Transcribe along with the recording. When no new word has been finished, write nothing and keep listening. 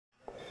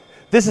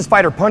This is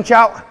fighter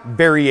punch-out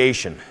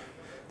variation.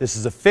 This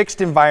is a fixed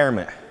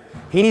environment.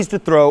 He needs to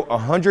throw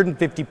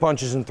 150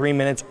 punches in 3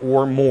 minutes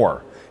or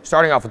more.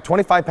 Starting off with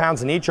 25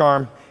 pounds in each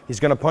arm. He's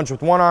gonna punch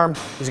with one arm.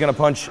 He's gonna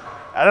punch,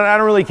 I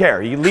don't really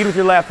care. You lead with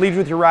your left, lead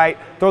with your right,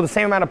 throw the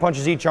same amount of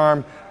punches each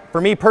arm. For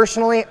me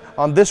personally,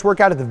 on this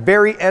workout at the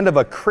very end of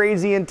a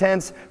crazy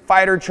intense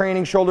fighter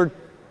training shoulder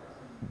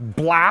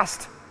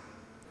blast,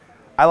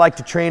 I like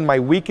to train my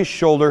weakest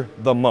shoulder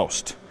the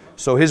most.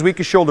 So his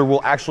weakest shoulder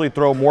will actually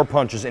throw more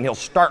punches and he'll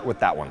start with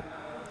that one.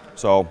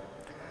 So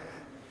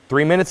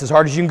 3 minutes as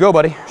hard as you can go,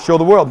 buddy. Show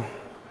the world.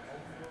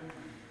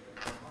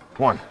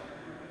 1,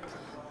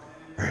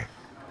 3,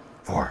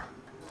 4.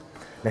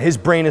 Now his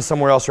brain is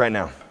somewhere else right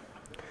now.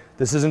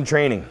 This isn't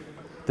training.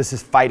 This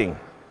is fighting.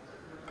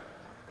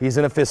 He's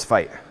in a fist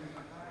fight.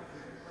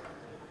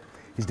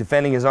 He's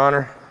defending his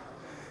honor,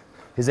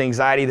 his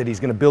anxiety that he's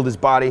going to build his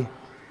body.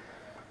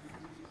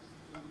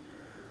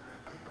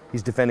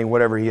 He's defending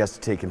whatever he has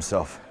to take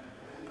himself.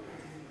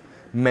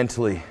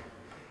 Mentally,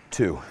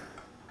 too.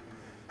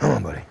 Come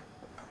on, buddy.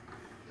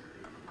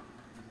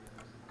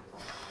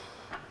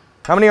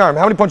 How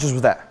many punches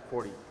was that?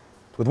 40.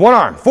 With one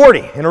arm,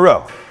 40 in a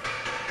row.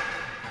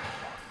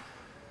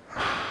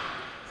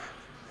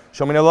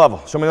 Show me another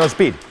level. Show me another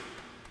speed.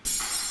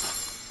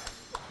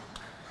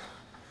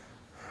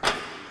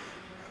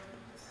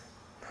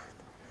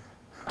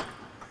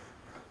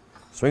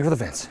 Swing for the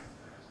fence.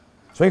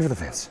 Swing for the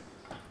fence.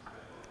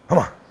 Come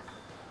on.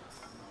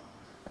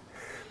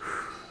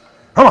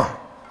 Come on.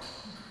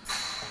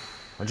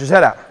 Punch his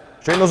head out.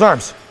 Straighten those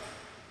arms.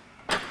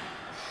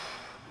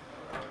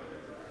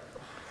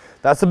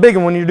 That's the big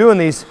one when you're doing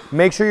these.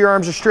 Make sure your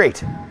arms are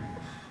straight.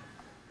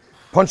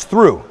 Punch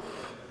through.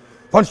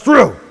 Punch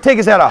through. Take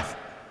his head off.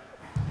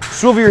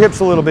 Swivel your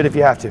hips a little bit if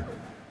you have to.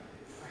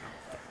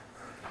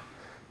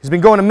 He's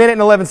been going 1 minute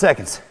and 11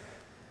 seconds.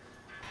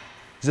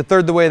 He's a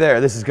third the way there.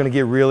 This is going to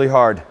get really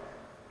hard.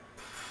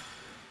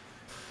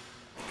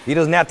 He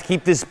doesn't have to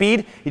keep this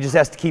speed. He just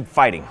has to keep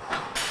fighting.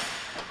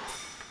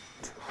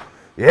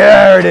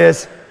 Yeah, there it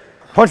is.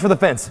 Punch for the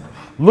fence.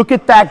 Look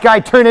at that guy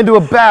turn into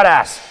a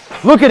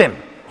badass. Look at him.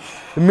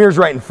 The mirror's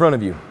right in front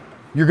of you.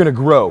 You're going to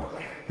grow.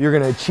 You're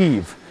going to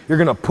achieve. You're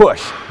going to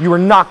push. You are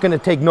not going to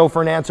take no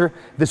for an answer.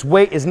 This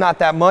weight is not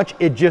that much.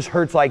 It just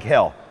hurts like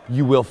hell.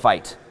 You will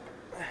fight.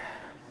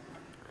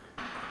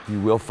 You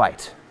will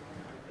fight.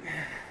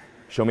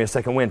 Show me a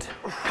second wind.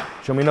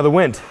 Show me another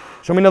wind.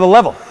 Show me another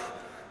level.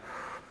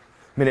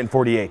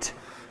 1:48.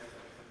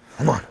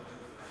 Come on.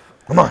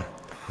 Come on.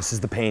 This is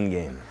the pain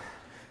game.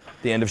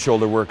 The end of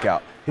shoulder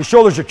workout. His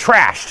shoulders are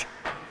trashed.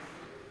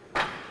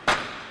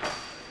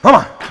 Come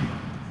on.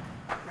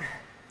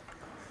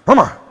 Come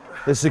on.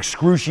 This is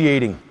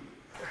excruciating.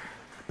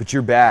 But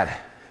you're bad.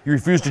 You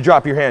refuse to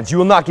drop your hands. You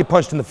will not get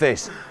punched in the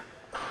face.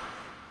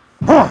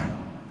 Come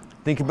on.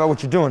 Think about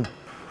what you're doing.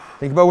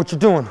 Think about what you're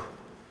doing.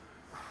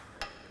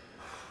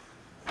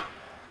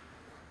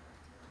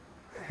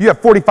 You have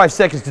 45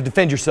 seconds to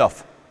defend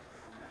yourself.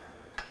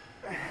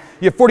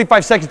 You have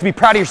 45 seconds to be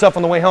proud of yourself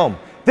on the way home.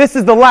 This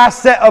is the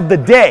last set of the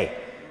day.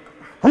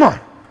 Come on.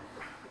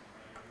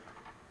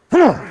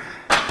 Come on.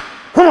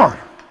 Come on.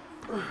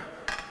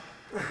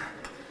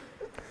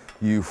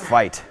 You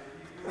fight.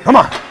 Come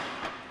on.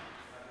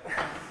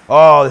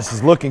 Oh, this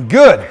is looking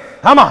good.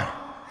 Come on.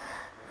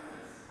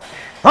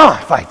 Come on,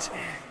 fight.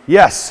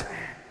 Yes.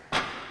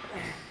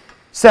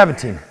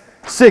 17,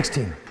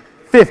 16,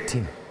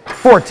 15,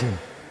 14,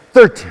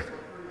 13,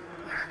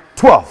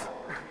 12,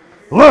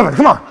 11,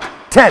 come on,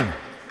 10,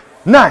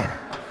 9,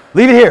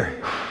 leave it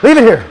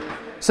here,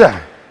 7,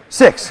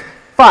 6,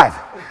 5,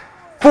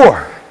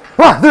 4,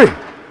 come on, 3,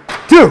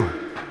 2,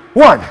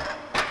 1.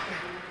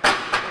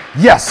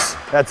 Yes,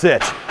 that's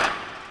it.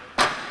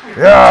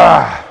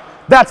 Yeah.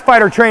 That's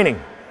fighter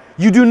training.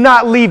 You do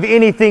not leave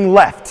anything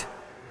left.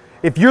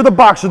 If you're the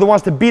boxer that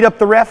wants to beat up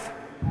the ref,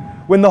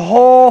 when the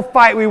whole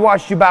fight we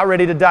watched you about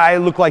ready to die, it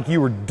looked like you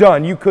were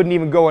done. You couldn't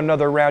even go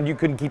another round. You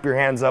couldn't keep your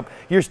hands up.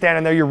 You're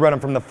standing there, you're running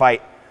from the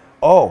fight.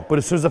 Oh, but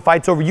as soon as the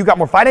fight's over, you got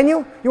more fight in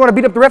you? You want to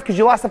beat up the ref because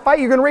you lost the fight?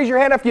 You're going to raise your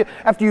hand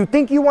after you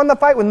think you won the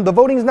fight when the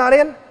voting's not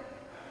in?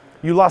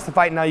 You lost the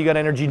fight, and now you got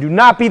energy. Do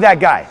not be that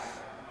guy.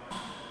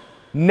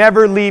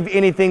 Never leave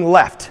anything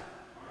left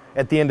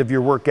at the end of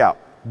your workout.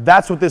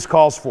 That's what this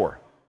calls for.